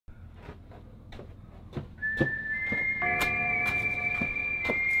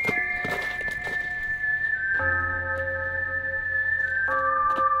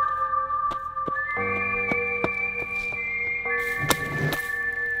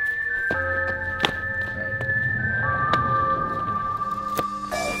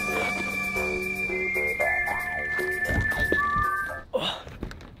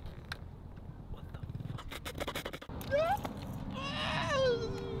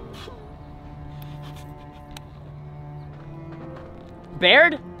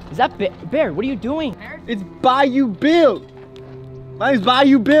Baird? Is that Baird? What are you doing? It's Bayou Bill. My name's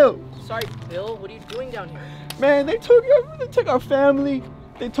Bayou Bill. Sorry, Bill. What are you doing down here? Man, they took our family.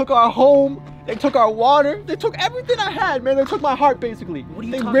 They took our home. They took our water. They took everything I had, man. They took my heart, basically. What are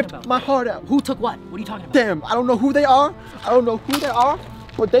you talking about? They ripped my heart out. Who took what? What are you talking about? Damn, I don't know who they are.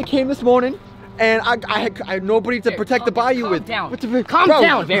 But they came this morning, and I had nobody to protect the bayou with. Calm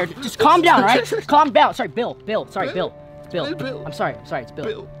down, Baird. Just calm down, all right? Calm down. Sorry, Bill. Sorry, Bill. I'm sorry. It's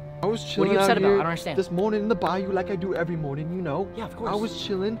Bill. I was chilling. What are you upset out about? here I don't understand. This morning in the bayou, like I do every morning, you know. Yeah, of course. I was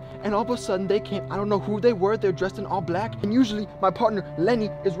chilling, and all of a sudden they came. I don't know who they were. They're dressed in all black. And usually my partner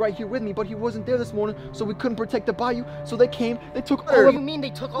Lenny is right here with me, but he wasn't there this morning, so we couldn't protect the bayou. So they came. They took all. What do you mean they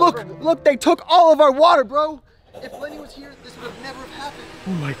took all of our water? Look! They took all of our water, bro. If Lenny was here, this would have never happened.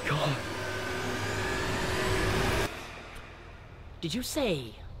 Oh my God. Did you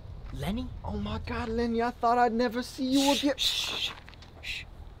say Lenny? Oh my God, Lenny! I thought I'd never see you again. Shh.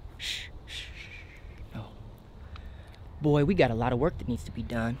 No. Boy, we got a lot of work that needs to be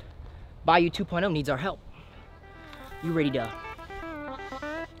done. Bayou 2.0 needs our help. You ready to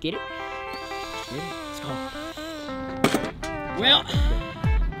get it? Let's go. Well,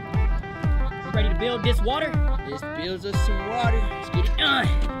 you ready to build this water? This builds us some water. Let's get it done.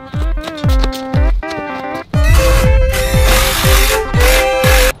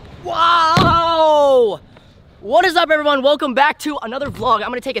 Wow! What is up, everyone? Welcome back to another vlog. I'm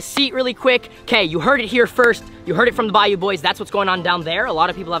gonna take a seat really quick. Okay, you heard it here first. You heard it from the Bayou Boys. That's what's going on down there. A lot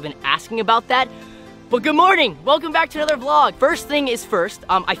of people have been asking about that. But good morning. Welcome back to another vlog. First thing is first,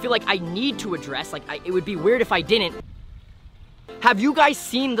 I feel like I need to address, it would be weird if I didn't. Have you guys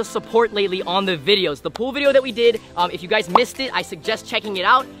seen the support lately on the videos? The pool video that we did, if you guys missed it, I suggest checking it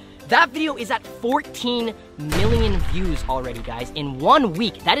out. That video is at 14 million views already, guys, in 1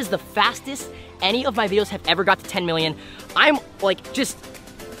 week. That is the fastest any of my videos have ever got to 10 million. I'm like just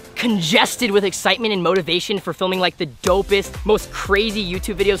congested with excitement and motivation for filming like the dopest, most crazy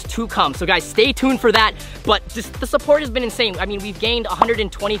YouTube videos to come. So guys, stay tuned for that. But just the support has been insane. I mean, we've gained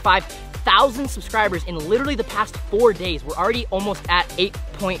 125,000 subscribers in literally the past 4 days. We're already almost at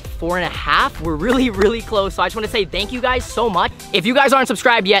 8.4 and a half. We're really close. So I just want to say thank you guys so much. If you guys aren't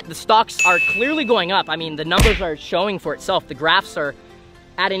subscribed yet, the stocks are clearly going up. I mean, the numbers are showing for itself. The graphs are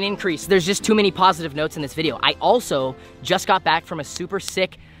at an increase. There's just too many positive notes in this video. I also just got back from a super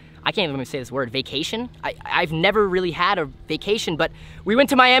sick, I can't even say this word, vacation. I've never really had a vacation, but we went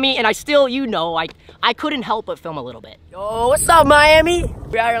to Miami and I still, you know, I couldn't help but film a little bit. Yo, what's up, Miami?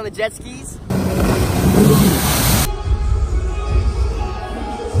 We're out here on the jet skis.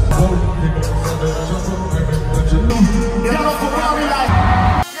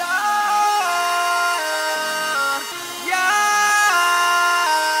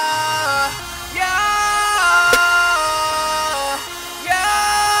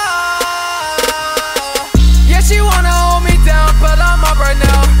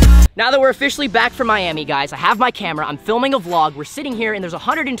 Now that we're officially back from Miami, guys, I have my camera, I'm filming a vlog, we're sitting here and there's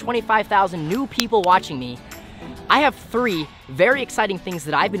 125,000 new people watching me. I have 3 very exciting things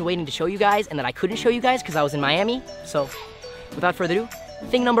that I've been waiting to show you guys and that I couldn't show you guys because I was in Miami. So, without further ado,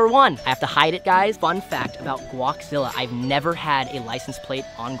 thing number 1, I have to hide it, guys. Fun fact about Guaczilla, I've never had a license plate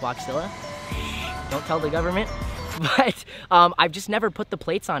on Guaczilla. Don't tell the government. But I've just never put the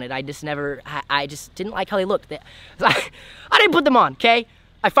plates on it. I just didn't like how they looked. I didn't put them on, okay?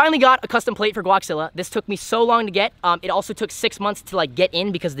 I finally got a custom plate for Guaczilla. This took me so long to get. It also took 6 months to like get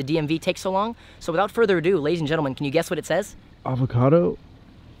in because the DMV takes so long. So without further ado, ladies and gentlemen, can you guess what it says? Avocado?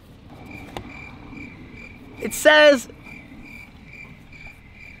 It says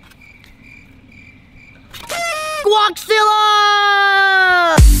Guaczilla!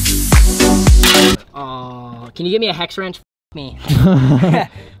 Oh, can you give me a hex wrench? F me.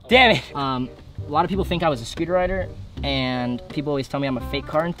 Damn it. A lot of people think I was a scooter rider, and people always tell me I'm a fake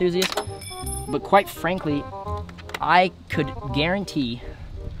car enthusiast. But quite frankly, I could guarantee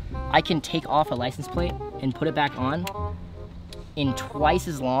I can take off a license plate and put it back on in twice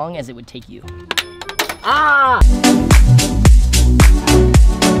as long as it would take you. Ah!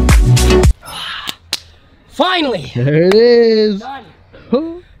 Finally! There it is! Done.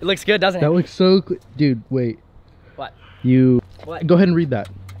 It looks good, doesn't it? That looks so good. Dude, wait. What? What? Go ahead and read that.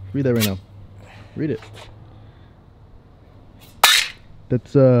 Read that right now. Read it.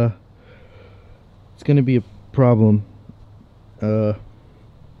 That's, it's gonna be a problem. Son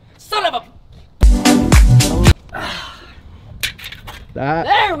of a...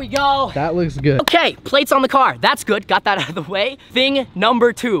 There we go! That looks good. Okay, plates on the car. That's good. Got that out of the way. Thing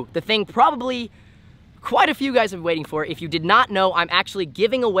number 2. The thing probably quite a few guys have been waiting for. If you did not know, I'm actually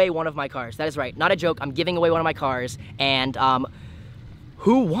giving away one of my cars. That is right. Not a joke. I'm giving away one of my cars. And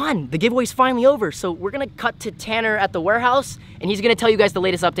who won. The giveaway's finally over, so we're gonna cut to Tanner at the warehouse, and he's gonna tell you guys the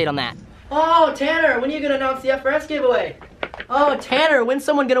latest update on that. Oh, Tanner, when are you gonna announce the FRS giveaway? Oh, Tanner, when's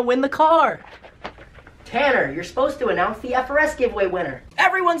someone gonna win the car? Tanner, you're supposed to announce the FRS giveaway winner.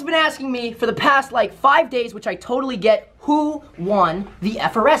 Everyone's been asking me for the past like 5 days, which I totally get, who won the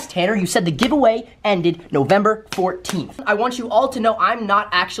FRS, Tanner? You said the giveaway ended November 14th. I want you all to know I'm not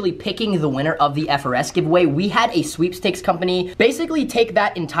actually picking the winner of the FRS giveaway. We had a sweepstakes company basically take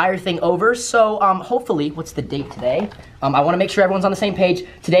that entire thing over. So hopefully, what's the date today? I wanna make sure everyone's on the same page.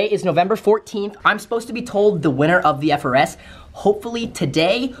 Today is November 14th. I'm supposed to be told the winner of the FRS, hopefully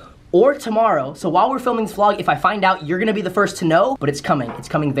today or tomorrow. So while we're filming this vlog, if I find out, you're gonna be the first to know, but it's coming. It's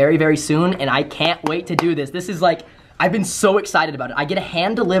coming very, very soon, and I can't wait to do this. This is like, I've been so excited about it. I get to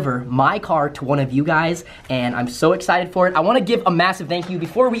hand deliver my car to one of you guys, and I'm so excited for it. I wanna give a massive thank you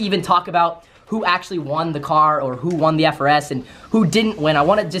before we even talk about who actually won the car or who won the FRS and who didn't win. I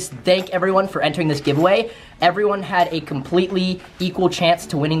wanna just thank everyone for entering this giveaway. Everyone had a completely equal chance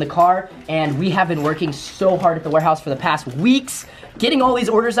to winning the car, and we have been working so hard at the warehouse for the past weeks, getting all these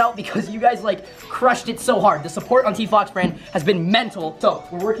orders out because you guys like crushed it so hard. The support on TFox brand has been mental. So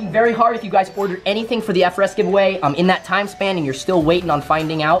we're working very hard. If you guys ordered anything for the FRS giveaway in that time span and you're still waiting on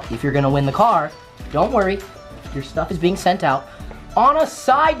finding out if you're gonna win the car, don't worry, your stuff is being sent out. On a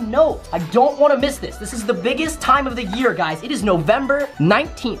side note, I don't wanna miss this. This is the biggest time of the year, guys. It is November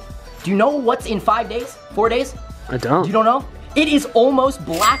 19th. Do you know what's in 5 days, 4 days? I don't. You don't know? It is almost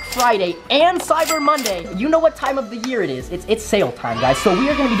Black Friday and Cyber Monday. You know what time of the year it is. It's sale time, guys. So we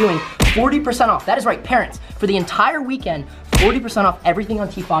are gonna be doing 40% off. That is right, parents. For the entire weekend, 40% off everything on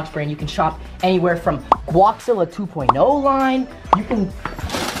TFox brand. You can shop anywhere from Guaczilla 2.0 line.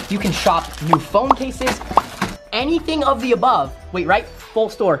 You can shop new phone cases. Anything of the above. Wait, right? Full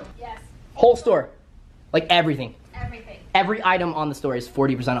store. Yes. Whole store. Like everything. Everything. Every item on the store is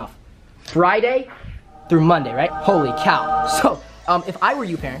 40% off. Friday through Monday, right? Holy cow. So, if I were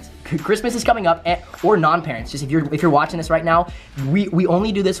you parents, Christmas is coming up, or non-parents, just if you're watching this right now, we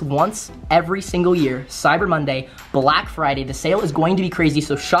only do this once every single year, Cyber Monday, Black Friday. The sale is going to be crazy,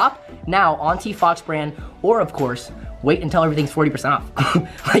 so shop now on TFox brand, or of course, wait until everything's 40%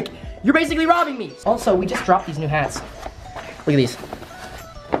 off. Like, you're basically robbing me. Also, we just dropped these new hats. Look at these.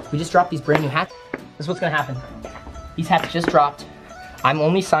 We just dropped these brand new hats. This is what's gonna happen. These hats just dropped. I'm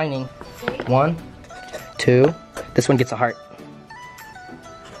only signing 1, 2. This one gets a heart.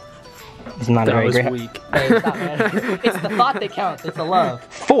 It's not a very great weak. Hey, stop, man. It's the thought that counts. It's the love.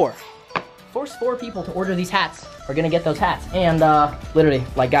 4. First 4 people to order these hats are gonna get those hats. And literally,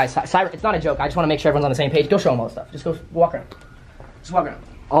 like guys, Cyber, it's not a joke. I just wanna make sure everyone's on the same page. Go show them all the stuff. Just go walk around. Just walk around.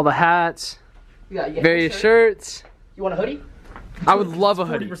 All the hats, You got various shirts. You want a hoodie? I would love a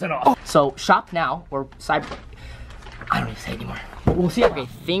hoodie. 40% off. So shop now, or Cyber. I don't need to say it anymore. We'll see. Okay,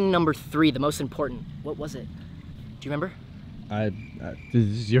 thing number 3, the most important. What was it? Do you remember? This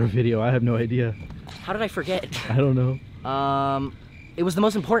is your video. I have no idea. How did I forget? I don't know. It was the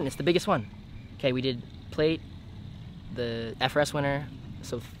most important. It's the biggest one. Okay, we did plate, the FRS winner.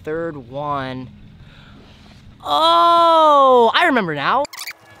 So third one. Oh, I remember now.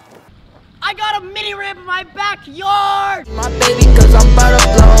 I got a mini ramp in my backyard. My baby, cause I'm about to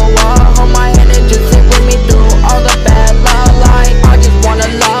blow up. Hold my hand and just sit with me through all the bad love. Like, I just wanna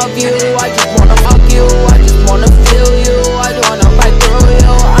love you. I just wanna fuck you. I just wanna feel you. I just wanna fight through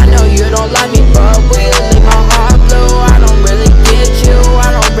you. I know you don't like me, but we'll leave my heart blue. I don't really get you. I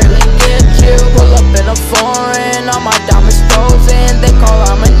don't really get you. Pull up in a foreign. All my diamonds frozen. They call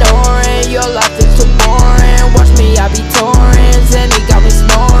I'm ignoring. Your life is too boring. Watch me, I be touring. And he got me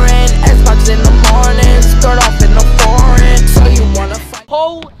snoring. Xbox in the morning. Skirt off in the foreign. So you wanna fight?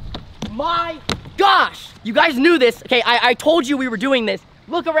 Oh my gosh. You guys knew this. Okay, I told you we were doing this.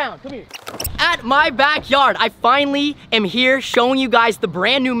 Look around, come here. At my backyard, I finally am here showing you guys the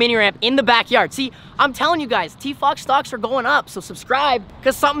brand new mini ramp in the backyard. See, I'm telling you guys, TFox stocks are going up, so subscribe,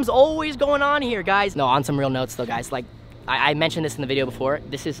 because something's always going on here, guys. No, on some real notes though, guys, like, I mentioned this in the video before.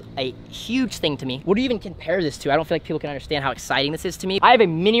 This is a huge thing to me. What do you even compare this to? I don't feel like people can understand how exciting this is to me. I have a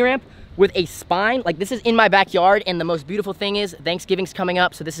mini ramp with a spine. Like, this is in my backyard, and the most beautiful thing is Thanksgiving's coming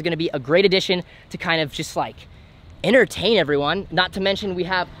up, so this is gonna be a great addition to kind of just like entertain everyone. Not to mention we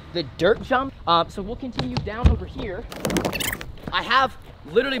have the dirt jump. So we'll continue down over here. I have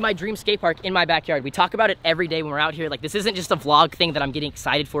literally my dream skate park in my backyard. We talk about it every day when we're out here. Like, this isn't just a vlog thing that I'm getting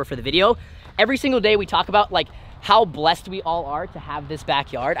excited for the video. Every single day we talk about like how blessed we all are to have this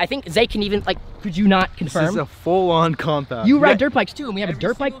backyard. I think Zay can even, like, could you not confirm? This is a full-on compound. You ride dirt bikes too, and we have a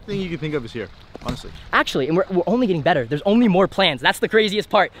dirt bike. Every thing you can think of is here, honestly. Actually, and we're only getting better. There's only more plans. That's the craziest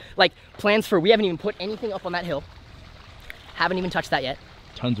part. Like, plans for, we haven't even put anything up on that hill. Haven't even touched that yet.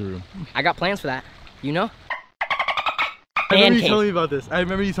 tons of room. I got plans for that. You know? I remember you cave. telling me about this. I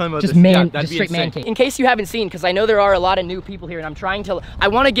remember you telling me about Just this. man, Yeah, that'd just be straight insane. man cave. In case you haven't seen, because I know there are a lot of new people here, and I'm trying to, I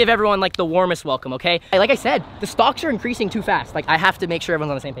want to give everyone like the warmest welcome, okay? Like I said, the stocks are increasing too fast. Like I have to make sure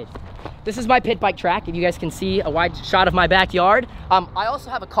everyone's on the same page. This is my pit bike track. If you guys can see a wide shot of my backyard. I also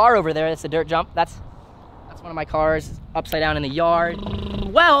have a car over there. That's a dirt jump. That's one of my cars upside down in the yard.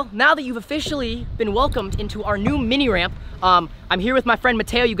 Well, now that you've officially been welcomed into our new mini ramp, I'm here with my friend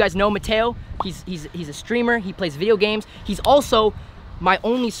Mateo. You guys know Mateo. He's a streamer. He plays video games. He's also my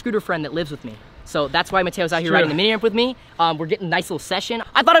only scooter friend that lives with me. So that's why Mateo's out here riding the mini ramp with me. We're getting a nice little session.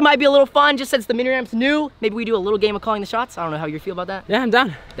 I thought it might be a little fun just since the mini ramp's new. Maybe we do a little game of calling the shots. I don't know how you feel about that. Yeah, I'm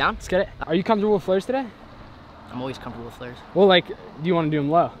down. Down? Let's get it. Are you comfortable with flares today? I'm always comfortable with flares. Well, like, do you want to do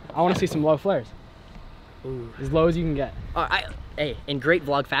them low? I want to see some low flares. Ooh. As low as you can get. Hey, in great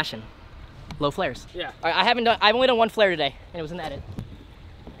vlog fashion, low flares. Yeah. I've only done one flare today, and it was in the edit.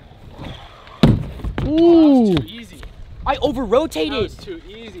 Ooh. That was too easy. I over-rotated. That was too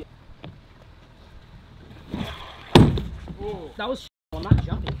easy. Ooh. That was I'm not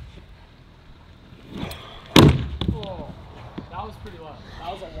jumping. Oh, that was pretty low.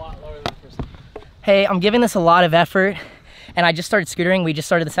 That was a lot lower than the first one. Hey, I'm giving this a lot of effort, and I just started scootering. We just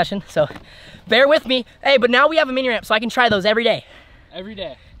started the session, so bear with me. Hey, but now we have a mini ramp, so I can try those every day. Every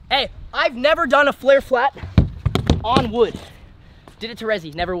day. Hey, I've never done a flare flat on wood. Did it to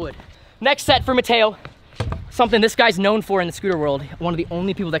Resi, never would. Next set for Mateo. Something this guy's known for in the scooter world. One of the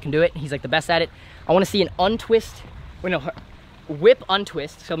only people that can do it. He's like the best at it. I want to see an untwist. Wait, no, whip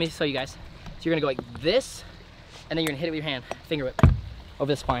untwist. So let me show you guys. So you're gonna go like this, and then you're gonna hit it with your hand. Finger whip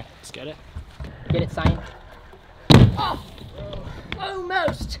over the spine. Let's get it. Get it, sign. Oh,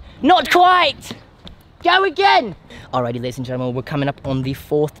 almost. Not quite. Go again. Alrighty, ladies and gentlemen, we're coming up on the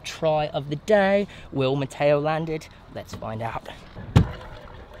 4th try of the day. Will Mateo land it? Let's find out.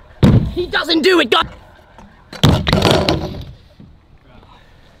 He doesn't do it, God.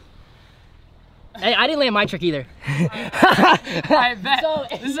 Hey, I didn't land my trick either. I bet. So,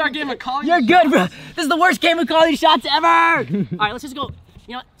 this is our game of calling. You're good, bro. This is the worst game of calling shots ever. All right, let's just go.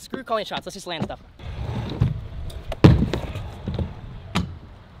 You know what? Screw calling shots. Let's just land stuff.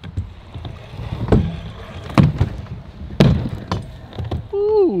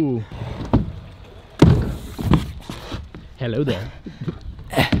 Ooh. Hello there.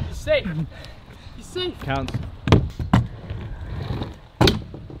 He's safe. He's safe. Counts.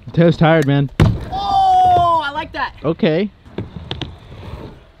 Mateo's tired, man. Oh, I like that. Okay.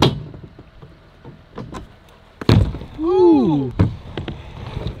 Ooh.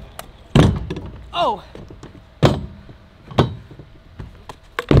 Oh.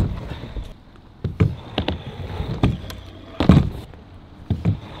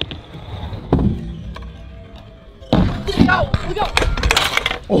 Look out.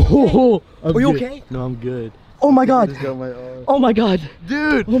 Oh, Are you okay? No, I'm good. Oh my God. Just got my arm. Oh my God.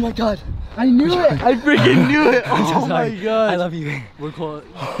 Dude, Oh my God. I knew it. I freaking knew it. Oh my Sorry. God. I love you. We're calling.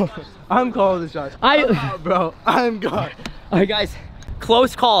 I'm calling the shots. Bro, I'm God. All right, guys.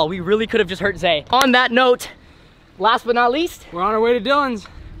 Close call. We really could have just hurt Zay. On that note, last but not least, We're on our way to Dylan's.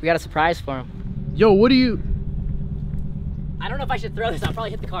 we got a surprise for him. Yo, what do you? I don't know if I should throw this. I'll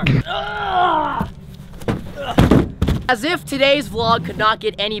probably hit the car. As if today's vlog could not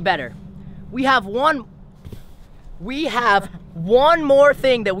get any better, we have one more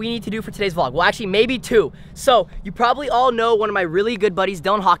thing that we need to do for today's vlog. Well, actually, maybe two. So, you probably all know one of my really good buddies,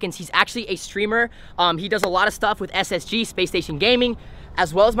 Dylan Hawkins. He's actually a streamer. He does a lot of stuff with SSG, Space Station Gaming,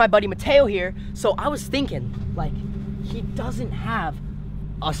 as well as my buddy Mateo here. So, I was thinking, like, he doesn't have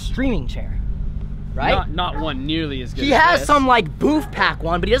a streaming chair, right? Not one nearly as good. He as has this. some like booth pack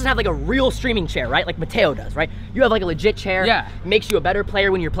one, but he doesn't have like a real streaming chair, right? Like Mateo does, right? You have like a legit chair. Yeah. Makes you a better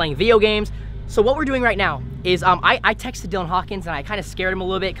player when you're playing video games. So what we're doing right now is I texted Dylan Hawkins and I kind of scared him a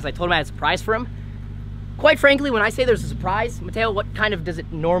little bit because I told him I had a surprise for him. Quite frankly, when I say there's a surprise, Mateo, what kind of does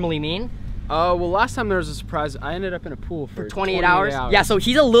it normally mean? Well, last time there was a surprise, I ended up in a pool for 28 hours. Yeah, so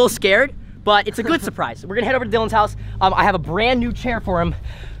he's a little scared, but it's a good surprise. We're gonna head over to Dylan's house. I have a brand new chair for him.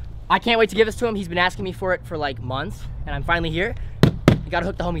 I can't wait to give this to him. He's been asking me for it for like months, and I'm finally here. You gotta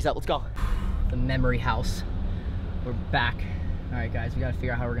hook the homies up. Let's go. The memory house. We're back. All right, guys, we gotta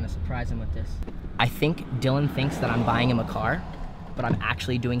figure out how we're gonna surprise him with this. I think Dylan thinks that I'm buying him a car, but I'm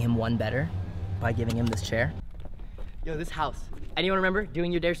actually doing him one better by giving him this chair. Yo, this house. Anyone remember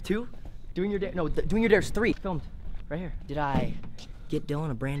Doing Your Dares 2? Doing Your Dares 3. Filmed right here. Did I get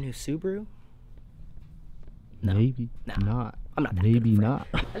Dylan a brand new Subaru? No. Maybe Nah. not. I'm not that Maybe good a not.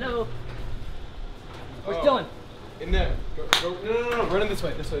 friend. Hello. Where's Dylan? In there. Go, no, run in this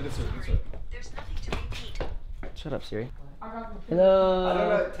way, this way. There's nothing to repeat. Shut up, Siri.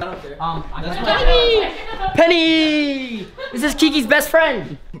 Hello. Penny! This is Kiki's best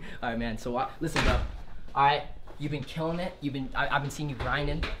friend. All right, man. So listen, bro. All right, you've been killing it. I've been seeing you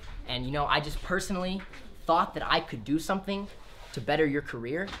grinding, and you know, I just personally thought that I could do something to better your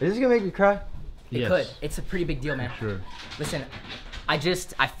career. Is this gonna make me cry? It could. It's a pretty big deal, man. Sure. Listen, I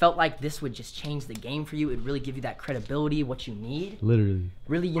felt like this would just change the game for you. It'd really give you that credibility, what you need. Literally.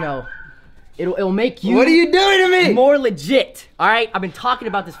 Really, you know, it'll make you. What are you doing to me? More legit. All right, I've been talking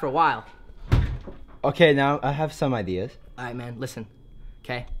about this for a while. Okay, now I have some ideas. All right, man. Listen,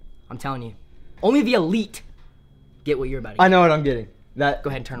 okay? I'm telling you, only the elite get what you're about to get. I know what I'm getting. Go ahead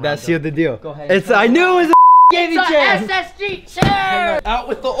and turn around. That sealed the deal. Go ahead. I knew it was a Davy chair. SSG chair. Out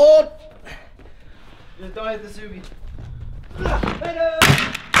with the old. Just don't hit the Subi.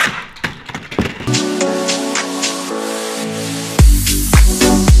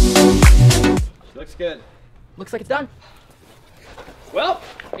 Looks good. Looks like it's done. Well,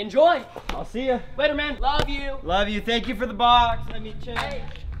 enjoy. I'll see ya. Later, man. Love you. Love you. Thank you for the box. Let me check. Hey,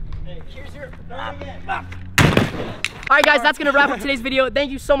 here's your. All right, guys, that's gonna wrap up today's video.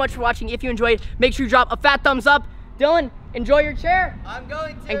 Thank you so much for watching. If you enjoyed, make sure you drop a fat thumbs up. Dylan, enjoy your chair. I'm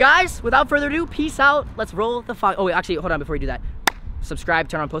going to. And guys, without further ado, peace out. Let's roll the fog. Oh, wait, actually, hold on before you do that. Subscribe,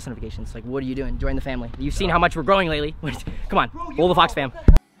 turn on post notifications. Like, what are you doing? Join the family. You've seen how much we're growing lately. Come on, roll the Fox fam.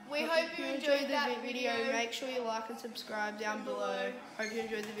 We hope you enjoyed that video. Make sure you like and subscribe down below. Hope you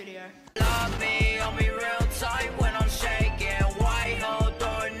enjoyed the video. Love me, on me real tight when I'm shaking. White hole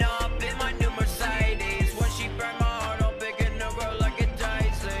throwing up in my new Mercedes. When she burn my heart, I'll pick a new girl like a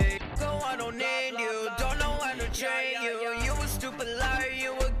daisy. Go, I don't need you, don't know how to train you. You a stupid liar,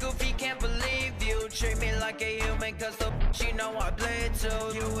 you a goofy, can't believe you. Treat me like a human, cause the you know I bleed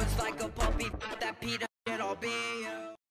too. You was like a puppy, that Peter, I'll be you.